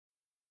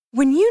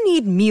When you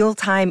need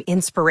mealtime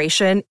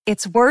inspiration,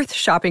 it's worth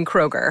shopping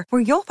Kroger,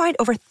 where you'll find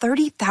over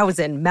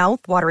 30,000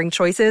 mouth-watering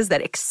choices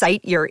that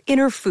excite your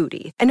inner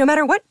foodie. And no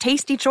matter what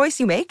tasty choice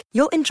you make,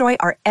 you'll enjoy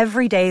our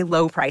everyday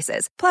low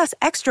prices, plus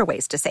extra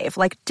ways to save,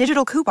 like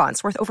digital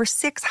coupons worth over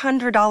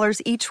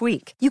 $600 each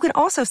week. You can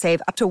also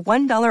save up to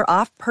 $1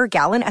 off per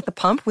gallon at the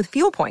pump with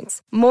fuel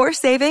points. More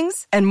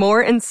savings and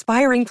more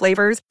inspiring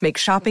flavors make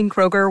shopping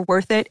Kroger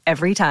worth it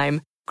every time.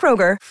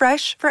 Kroger,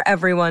 fresh for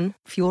everyone.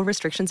 Fuel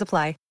restrictions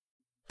apply.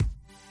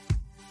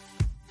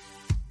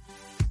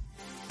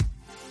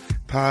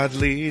 Pod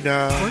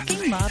leader.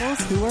 Working models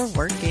who are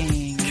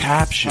working.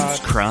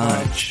 Captions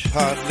crunch.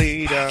 Pod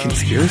leader.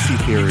 Conspiracy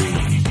theory.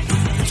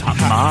 Top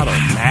model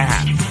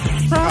math.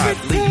 Pod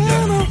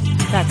leader.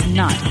 That's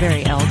not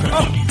very L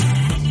girl.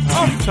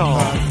 Too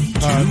tall.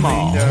 Too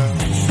small.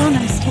 So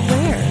nice to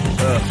wear.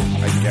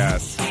 I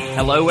guess.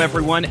 Hello,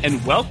 everyone,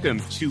 and welcome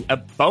to a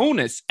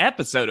bonus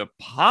episode of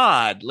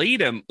Pod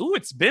Lead'em. Ooh,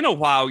 it's been a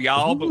while,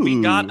 y'all, but we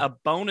got a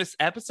bonus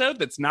episode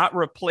that's not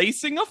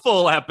replacing a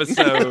full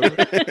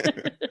episode.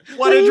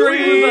 What a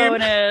dream!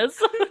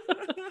 Bonus.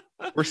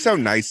 We're so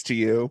nice to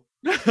you.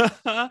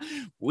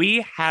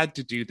 We had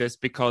to do this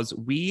because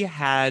we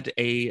had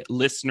a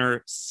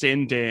listener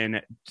send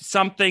in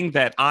something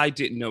that I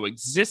didn't know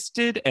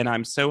existed, and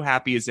I'm so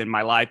happy is in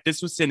my life.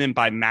 This was sent in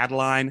by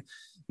Madeline.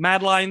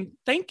 Madeline,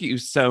 thank you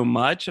so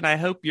much, and I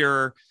hope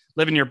you're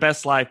living your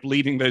best life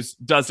leading those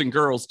dozen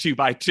girls 2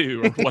 by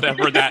 2 or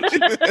whatever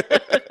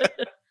that.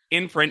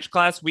 In French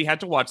class, we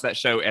had to watch that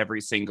show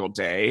every single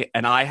day,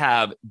 and I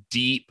have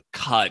deep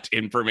cut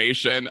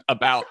information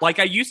about, like,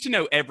 I used to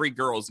know every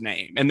girl's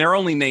name, and they're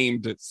only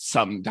named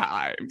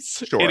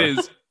sometimes. Sure. It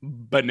is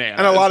bananas.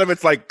 And a lot of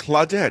it's like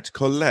Claudette,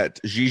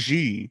 Colette,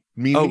 Gigi,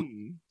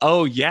 Mimi.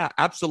 Oh, yeah,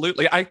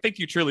 absolutely. I think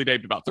you truly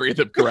named about 3 of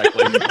them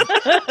correctly.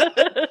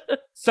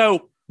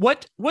 So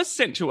what was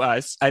sent to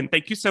us, and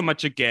thank you so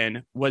much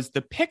again, was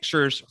the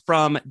pictures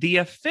from the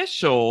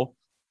official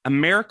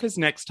America's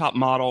Next Top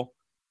Model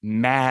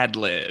Mad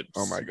Libs.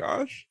 Oh my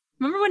gosh.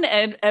 Remember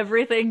when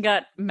everything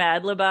got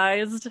Mad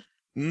Libized?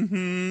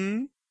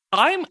 Mm-hmm.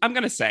 I'm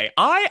gonna say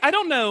I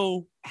don't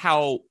know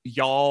how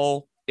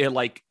y'all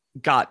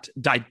got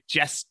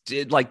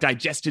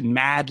digested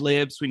Mad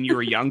Libs when you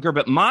were younger,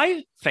 but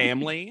my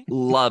family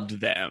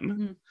loved them.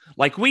 Mm-hmm.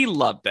 Like, we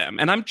loved them,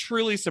 and I'm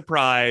truly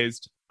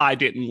surprised I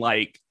didn't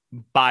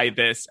buy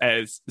this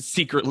as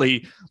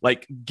secretly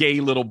gay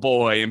little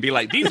boy and be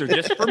like, these are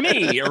just for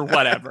me or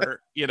whatever,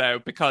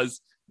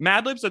 because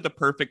Mad Libs are the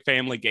perfect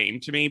family game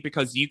to me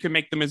because you can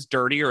make them as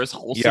dirty or as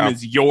wholesome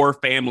as your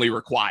family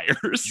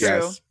requires.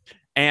 Yes.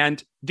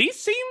 And these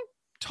seem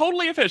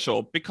totally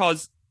official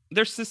because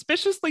there's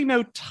suspiciously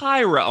no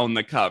Tyra on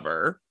the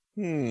cover.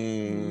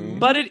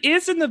 But it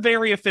is in the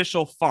very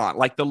official font,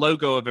 like the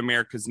logo of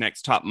America's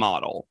Next Top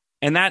Model.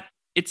 And that,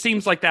 it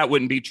seems like that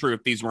wouldn't be true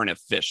if these weren't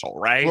official,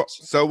 right? Well,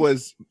 so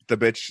was the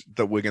bitch,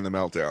 the Wig and the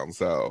Meltdown,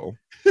 so.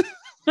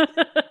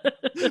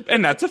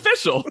 And that's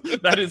official.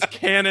 That is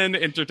canon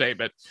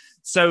entertainment.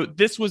 So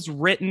this was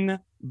written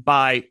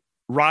by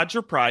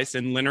Roger Price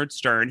and Leonard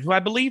Stern, who I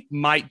believe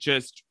might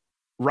just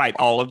write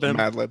all of them.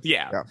 Mad Lib.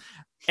 Yeah.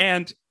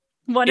 And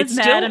one is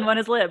mad and one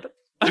is lib.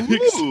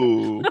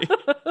 Ooh.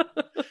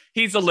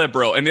 He's a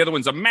liberal, and the other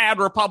one's a mad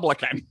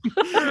Republican.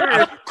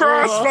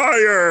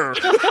 Crossfire!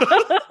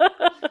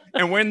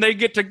 And when they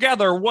get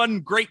together, one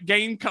great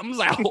game comes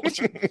out.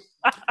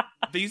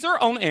 These are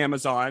on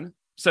Amazon,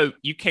 so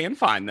you can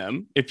find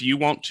them if you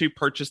want to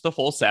purchase the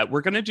full set.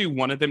 We're going to do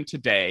one of them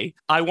today.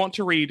 I want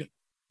to read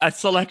a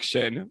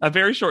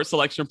very short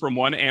selection from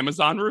one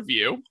Amazon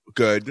review.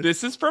 Good.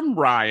 This is from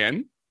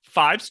Ryan,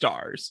 5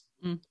 stars.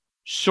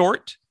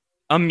 Short,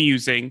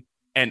 amusing,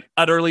 and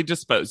utterly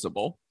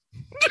disposable.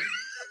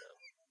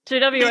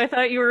 JW, I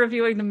thought you were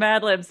reviewing the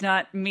Mad Libs,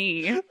 not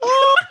me. I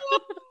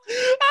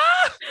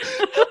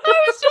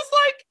was just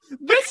like,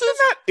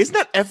 Isn't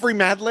that every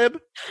Mad Lib?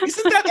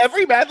 Isn't that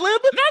every Mad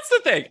Lib? That's the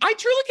thing. I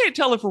truly can't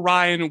tell if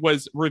Ryan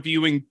was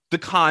reviewing the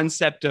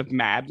concept of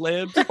Mad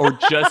Libs or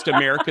just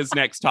America's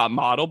Next Top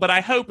Model, but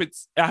I hope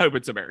it's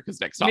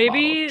America's Next Top Model.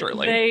 Maybe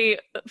truly. they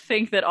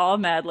think that all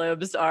Mad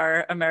Libs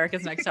are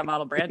America's Next Top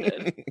Model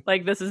branded.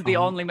 Like, this is the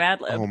only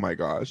Mad Lib. Oh my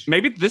gosh.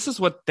 Maybe this is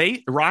what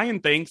Ryan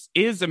thinks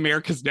is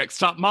America's Next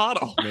Top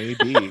Model.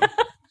 Maybe.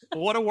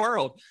 What a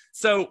world.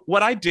 So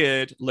what I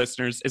did,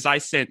 listeners, is I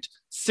sent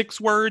 6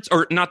 words,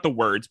 or not the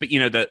words, but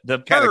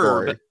the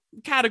Category.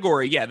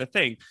 Category, yeah, the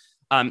thing.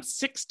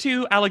 6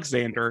 to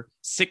Alexander,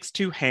 6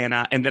 to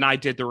Hannah, and then I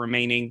did the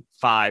remaining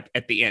 5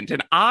 at the end.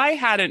 And I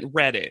hadn't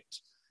read it,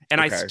 and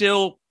I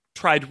still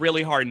tried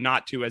really hard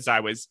not to as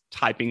I was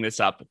typing this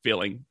up,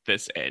 filling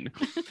this in.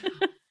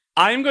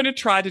 I'm going to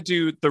try to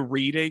do the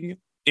reading,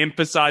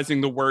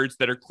 emphasizing the words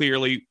that are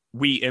clearly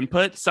we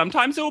input.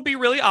 Sometimes it will be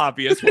really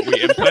obvious what we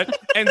input,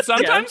 and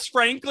sometimes,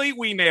 frankly,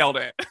 we nailed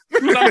it.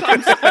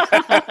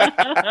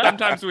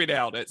 Sometimes we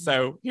nailed it.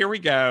 So here we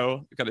go.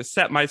 I'm going to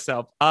set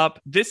myself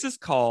up. This is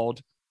called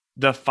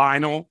The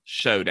Final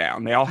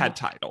Showdown. They all had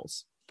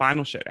titles.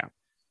 Final Showdown.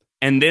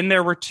 And then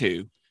there were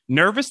 2.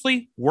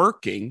 Nervously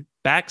working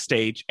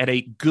Backstage at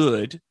a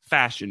good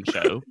fashion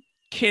show,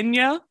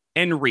 Kenya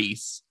and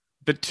Reese,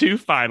 the two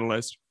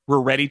finalists,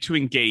 were ready to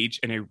engage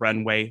in a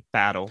runway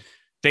battle.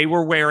 They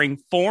were wearing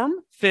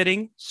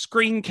form-fitting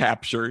screen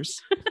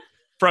captures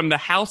from the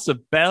House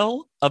of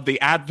Belle of the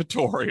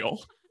Advertorial.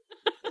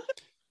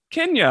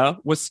 Kenya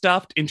was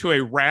stuffed into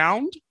a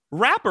round,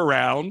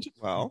 wraparound,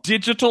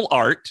 digital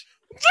art,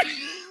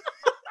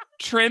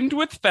 trimmed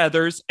with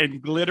feathers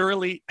and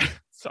glittery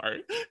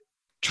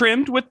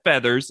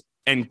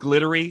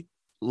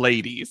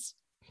ladies,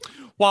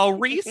 while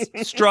Reese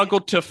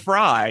struggled to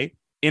fry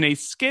in a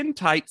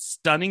skin-tight,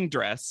 stunning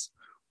dress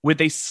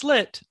with a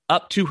slit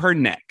up to her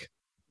neck.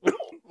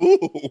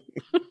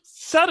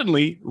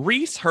 Suddenly,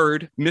 Reese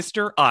heard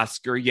Mr.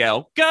 Oscar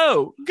yell,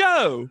 "Go,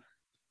 go!"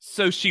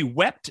 So she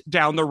wept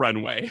down the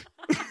runway,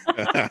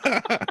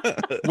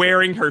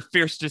 wearing her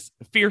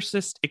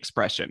fiercest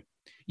expression.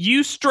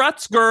 "You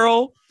struts,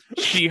 girl!"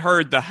 she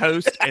heard the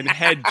host and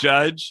head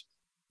judge,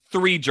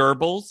 Three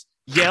Gerbils,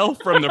 yell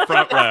from the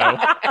front row.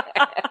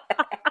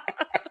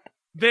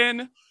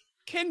 Then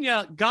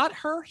Kenya got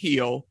her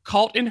heel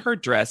caught in her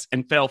dress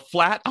and fell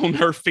flat on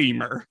her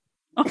femur.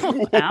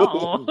 Oh,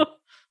 ow.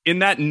 In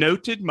that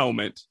noted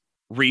moment,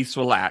 Reese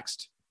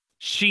relaxed.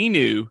 She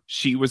knew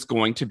she was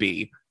going to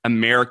be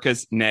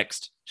America's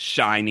next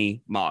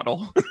shiny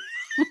model.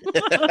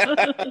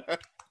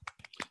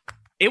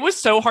 It was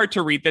so hard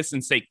to read this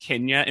and say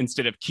Kenya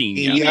instead of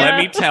Kenya. Yeah. Let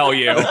me tell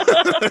you.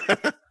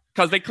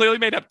 Because they clearly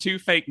made up two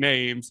fake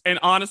names. And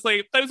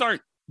honestly, those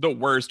aren't the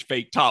worst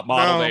fake top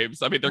model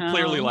names. I mean, they're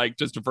clearly like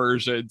just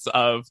versions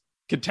of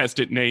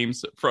contestant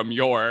names from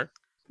your.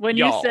 When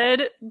you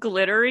said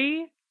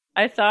glittery,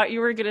 I thought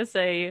you were going to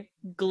say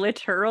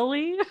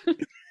glitterally.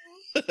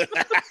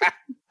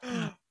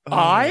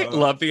 I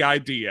love the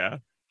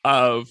idea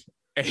of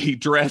a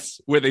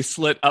dress with a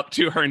slit up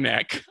to her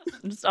neck.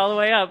 Just all the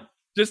way up.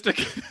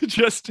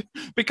 Just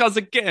because,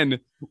 again,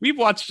 we've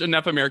watched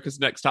enough America's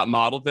Next Top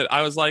Model that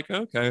I was like,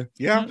 okay.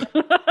 Yeah.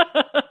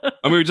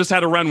 I mean, we just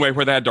had a runway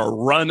where they had to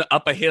run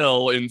up a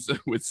hill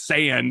with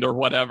sand or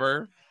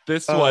whatever.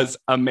 This was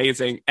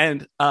amazing.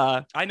 And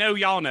I know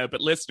y'all know,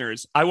 but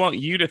listeners, I want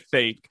you to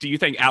think, do you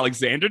think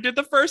Alexander did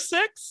the first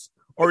 6?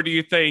 Or do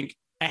you think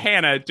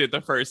Hannah did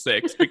the first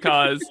 6?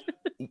 Because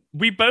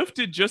we both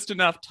did just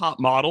enough top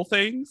model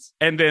things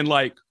and then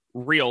like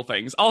real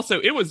things. Also,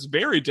 it was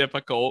very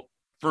difficult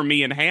for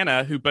me and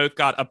Hannah, who both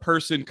got a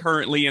person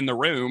currently in the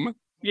room.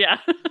 Yeah.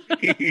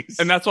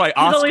 And that's why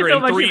Oscar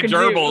and Three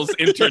Gerbils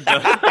entered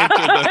the...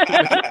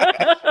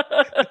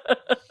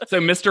 So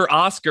Mr.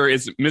 Oscar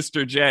is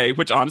Mr. J,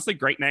 which honestly,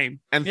 great name.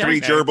 And Three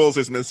Gerbils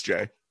is Miss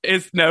J.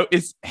 Is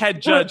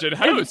head judge and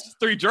host.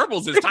 Three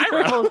Gerbils is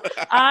Tyra.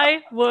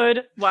 I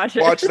would watch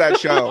it. Watch that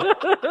show.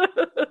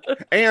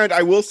 And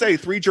I will say,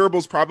 Three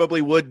Gerbils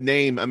probably would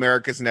name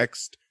America's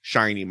next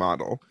shiny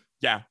model.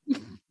 Yeah.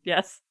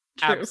 Yes.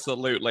 True.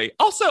 Absolutely.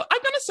 Also,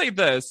 I'm going to say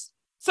this.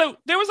 So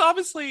there was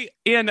obviously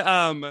in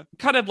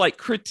kind of like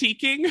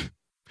critiquing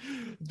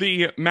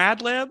the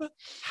Mad Lib,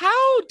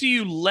 how do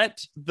you let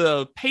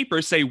the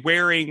paper say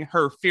wearing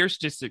her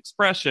fiercest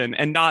expression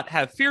and not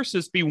have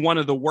fiercest be one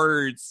of the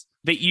words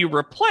that you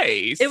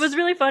replace? It was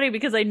really funny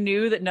because I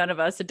knew that none of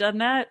us had done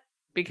that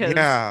because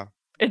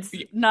it's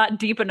not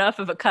deep enough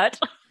of a cut.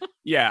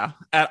 Yeah.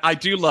 I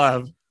do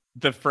love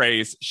the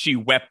phrase, she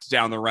wept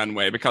down the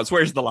runway, because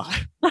where's the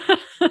lie?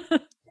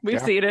 We've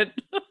seen it.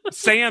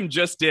 Sam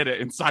just did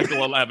it in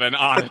cycle 11,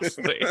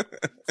 honestly.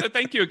 So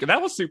thank you.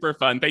 That was super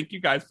fun. Thank you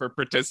guys for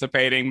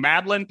participating.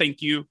 Madeline, thank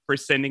you for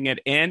sending it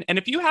in. And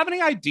if you have any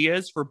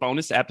ideas for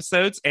bonus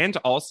episodes and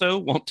also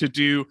want to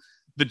do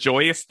the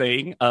joyous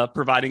thing of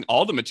providing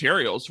all the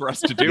materials for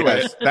us to do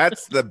it.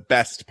 That's the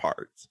best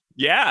part.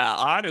 Yeah,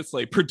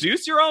 honestly.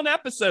 Produce your own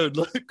episode.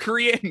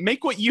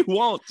 Make what you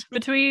want.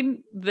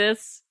 Between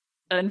this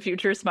and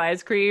future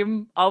Smize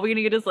Cream, all we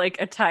need is like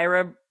a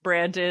Tyra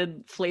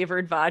branded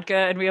flavored vodka,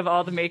 and we have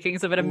all the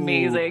makings of an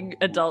amazing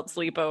adult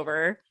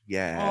sleepover.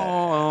 Yeah.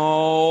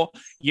 Oh,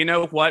 you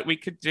know what we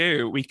could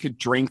do? We could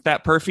drink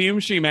that perfume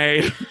she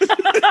made.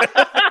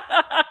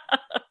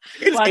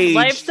 Watch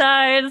Life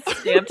Size.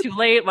 Stay up too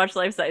late. Watch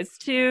Life Size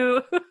 2.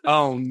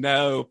 Oh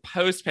no!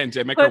 Post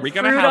pandemic, are we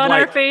gonna fruit have on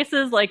like our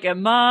faces like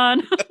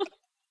Iman?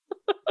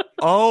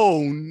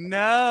 Oh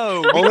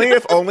no! Only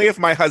if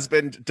my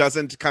husband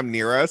doesn't come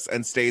near us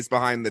and stays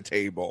behind the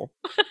table.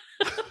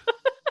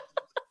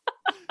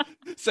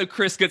 So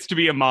Chris gets to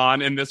be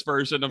Iman in this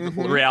version of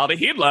reality.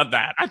 He'd love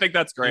that. I think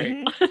that's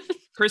great.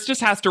 Chris just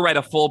has to write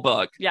a full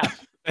book. Yeah.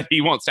 That he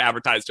wants to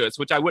advertise to us,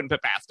 which I wouldn't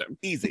put past him.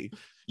 Easy.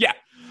 Yeah.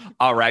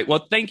 All right.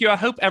 Well, thank you. I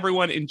hope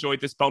everyone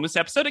enjoyed this bonus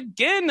episode.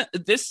 Again,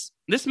 this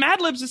Mad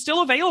Libs is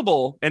still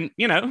available. And,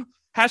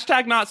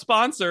 hashtag not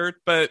sponsored,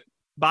 but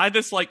buy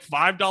this like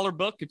 $5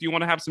 book if you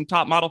want to have some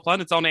top model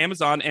fun. It's on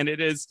Amazon and it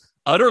is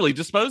utterly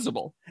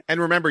disposable. And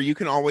remember, you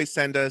can always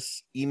send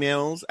us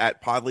emails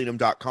at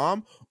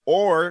podleadum.com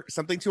or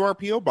something to our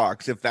P.O.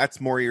 box if that's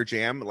more your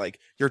jam, like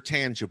you're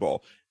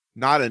tangible,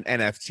 not an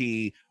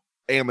NFT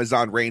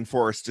Amazon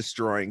rainforest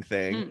destroying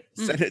thing.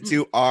 Send it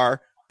to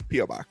our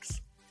P.O.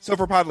 box. So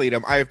for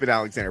Podleadum, I have been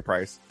Alexander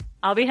Price.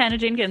 I'll be Hannah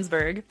Jane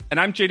Ginsburg. And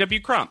I'm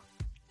JW Crump.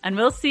 And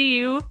we'll see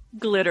you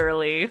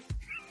glitterally.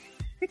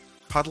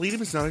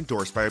 Podleadum is not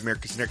endorsed by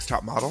America's Next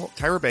Top Model,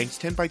 Tyra Banks,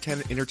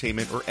 10x10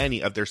 Entertainment, or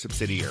any of their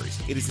subsidiaries.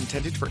 It is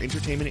intended for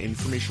entertainment and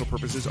informational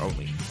purposes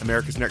only.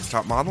 America's Next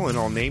Top Model and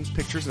all names,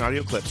 pictures, and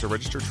audio clips are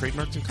registered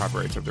trademarks and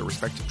copyrights of their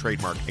respective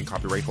trademark and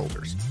copyright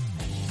holders.